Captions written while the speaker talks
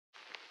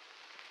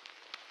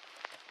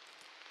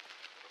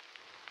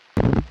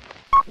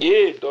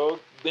Yeah,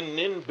 dog. The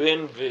Ninh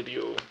Binh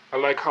video. I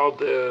like how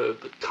the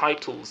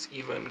titles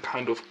even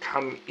kind of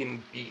come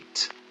in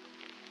beat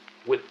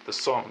with the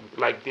song.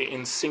 Like they're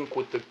in sync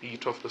with the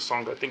beat of the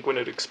song. I think when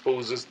it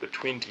exposes the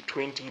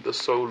 2020, the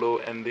solo,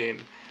 and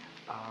then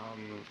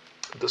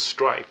the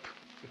stripe,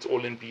 it's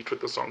all in beat with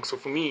the song. So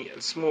for me,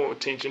 it's more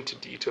attention to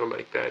detail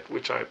like that,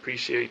 which I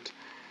appreciate.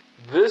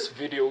 This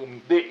video,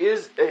 there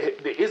is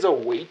a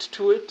weight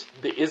to it.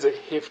 There is a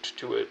heft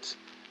to it.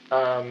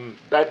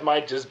 That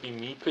might just be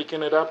me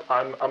picking it up.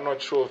 I'm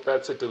not sure if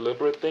that's a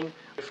deliberate thing.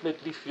 I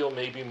definitely feel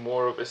maybe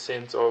more of a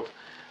sense of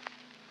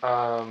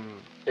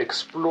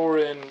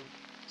exploring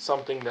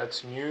something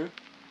that's new,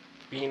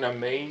 being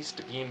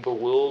amazed, being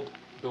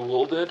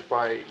bewildered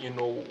by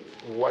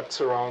what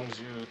surrounds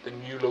you, the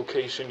new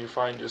location you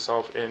find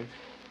yourself in,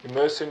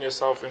 immersing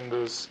yourself in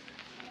this,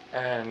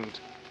 and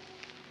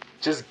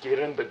just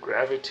getting the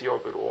gravity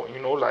of it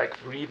all,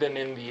 like breathing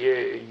in the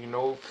air,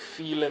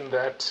 feeling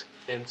that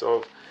sense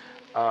of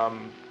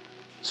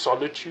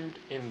solitude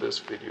in this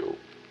video,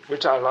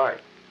 which I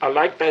like. I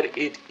like that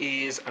it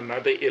is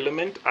another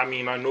element. I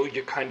mean, I know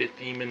you're kind of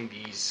theming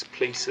these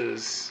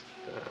places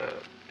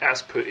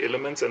as per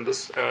elements, and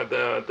this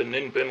the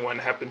Ninh Binh one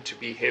happened to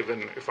be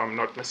heaven, if I'm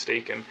not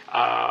mistaken.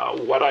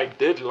 What I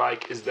did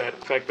like is that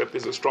the fact that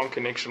there's a strong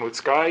connection with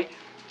sky.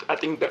 I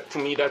think that for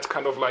me that's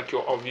kind of like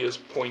your obvious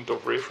point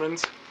of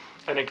reference,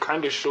 and it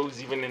kind of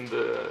shows even in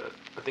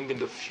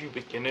the few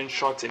beginning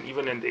shots and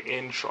even in the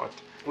end shot.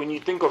 When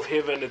you think of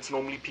heaven, it's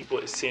normally people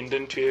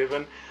ascending to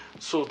heaven.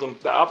 So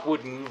the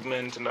upward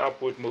movement and the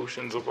upward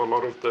motions of a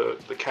lot of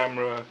the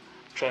camera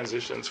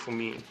transitions, for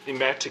me,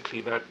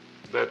 thematically,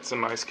 that's a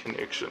nice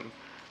connection.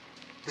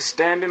 The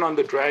standing on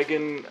the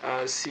dragon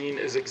scene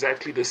is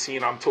exactly the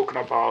scene I'm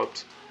talking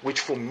about, which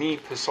for me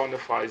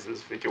personifies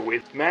this video.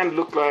 Where man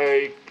looked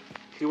like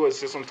he was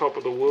just on top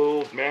of the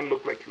world. Man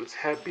looked like he was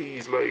happy.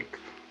 He's like,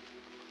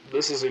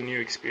 this is a new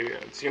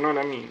experience. You know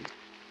what I mean?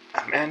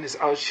 A man is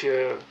out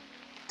here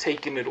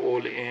taking it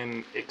all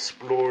in,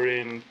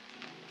 exploring,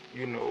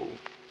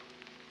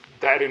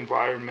 that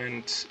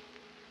environment,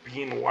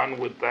 being one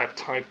with that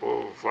type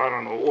of, I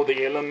don't know, all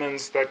the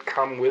elements that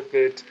come with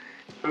it.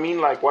 I mean,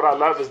 like, what I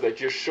love is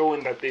that you're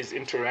showing that there's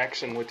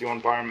interaction with your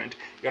environment.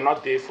 You're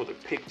not there for the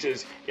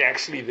pictures. You're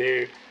actually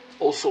there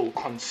also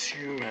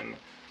consuming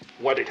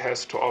what it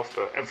has to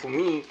offer. And for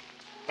me,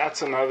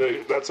 that's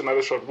another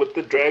shot. With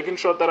the dragon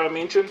shot that I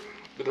mentioned,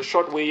 the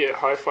shot where you're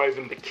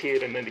high-fiving the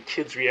kid, and then the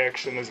kid's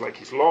reaction is like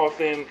he's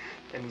laughing,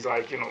 and he's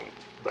like,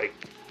 like,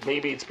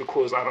 maybe it's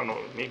because, I don't know,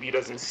 maybe he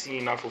doesn't see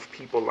enough of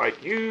people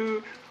like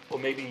you, or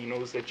maybe he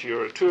knows that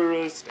you're a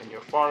tourist and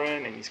you're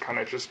foreign, and he's kind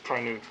of just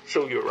trying to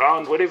show you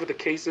around. Whatever the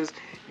case is,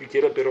 you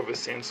get a bit of a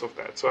sense of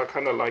that. So I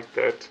kind of like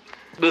that.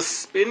 The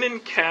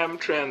spinning cam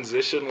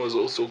transition was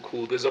also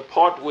cool. There's a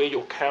part where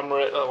your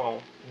camera,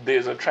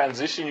 there's a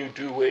transition you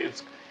do where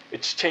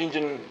it's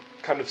changing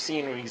kind of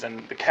sceneries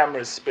and the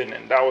camera is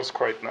spinning. That was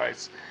quite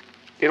nice.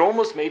 It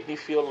almost made me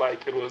feel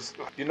like it was,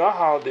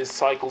 how there's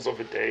cycles of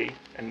a day,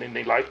 and then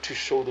they like to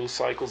show those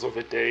cycles of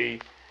a day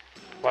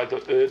by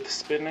the earth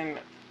spinning.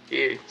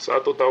 Yeah, so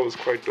I thought that was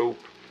quite dope.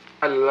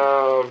 I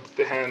loved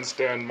the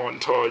handstand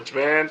montage,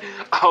 man.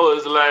 I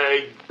was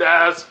like,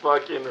 that's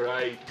fucking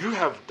right. You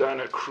have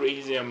done a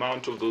crazy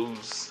amount of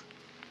those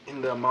in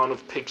the amount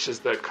of pictures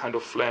that kind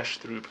of flash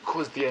through,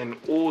 because they're in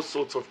all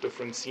sorts of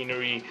different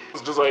scenery.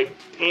 It's just like,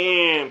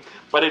 damn,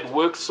 but it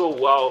works so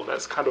well.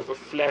 That's kind of a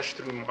flash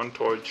through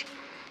montage.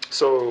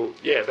 So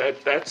yeah,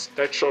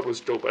 that shot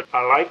was dope. But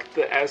I like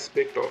the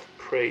aspect of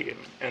praying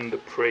and the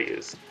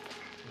prayers.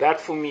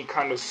 That for me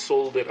kind of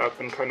sold it up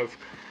and kind of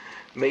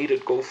made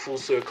it go full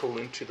circle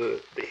into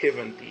the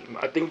heaven theme.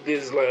 I think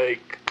there's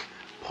like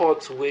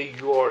parts where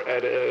you are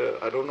at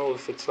I don't know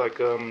if it's like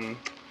a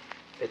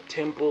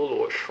temple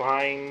or a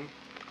shrine.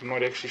 I'm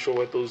not actually sure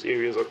what those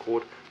areas are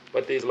called,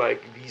 but there's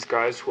like these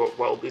guys who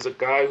are, there's a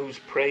guy who's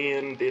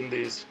praying, then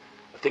there's,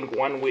 I think,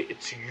 one where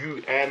it's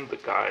you and the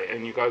guy,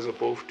 and you guys are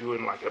both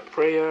doing like a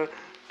prayer.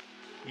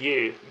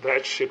 Yeah,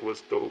 that shit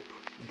was dope.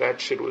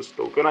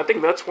 And I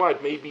think that's why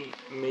it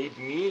made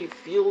me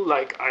feel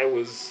like I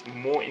was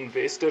more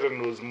invested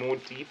and it was more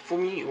deep for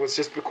me. It was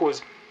just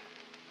because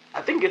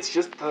I think it's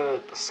just the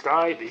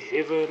sky, the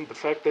heaven, the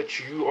fact that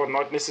you are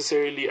not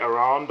necessarily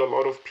around a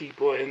lot of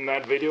people in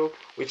that video,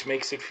 which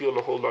makes it feel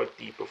a whole lot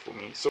deeper for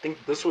me. So I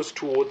think this was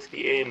towards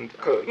the end,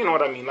 you know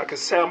what I mean, like a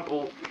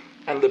sample,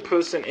 and the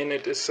person in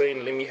it is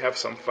saying, let me have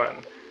some fun.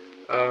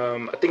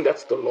 I think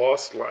that's the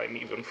last line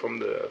even from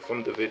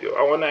the video.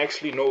 I want to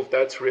actually know if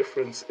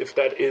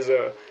that is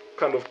a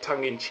kind of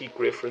tongue-in-cheek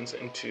reference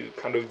into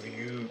kind of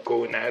you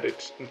going at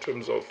it in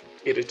terms of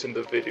editing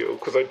the video,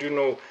 because I do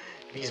know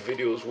these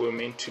videos were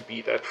meant to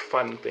be that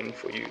fun thing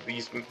for you.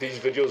 These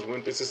videos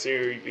weren't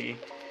necessarily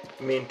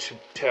meant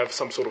to have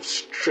some sort of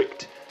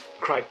strict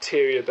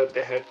criteria that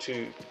they had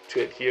to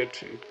adhere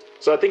to.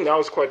 So I think that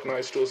was quite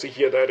nice to also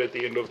hear that at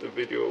the end of the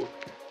video.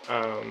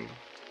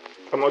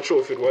 I'm not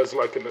sure if it was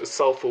like a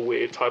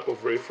self-aware type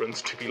of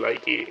reference to be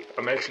like, yeah,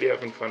 I'm actually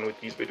having fun with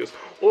these videos,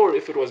 or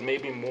if it was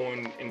maybe more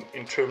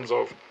in terms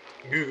of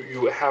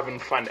you were having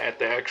fun at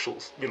the actual,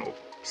 you know,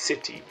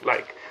 city,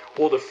 like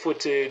all the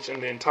footage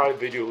and the entire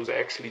video was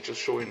actually just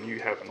showing you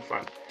having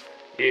fun.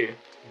 Yeah,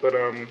 but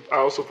I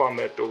also found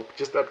that dope,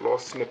 just that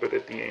last snippet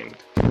at the end.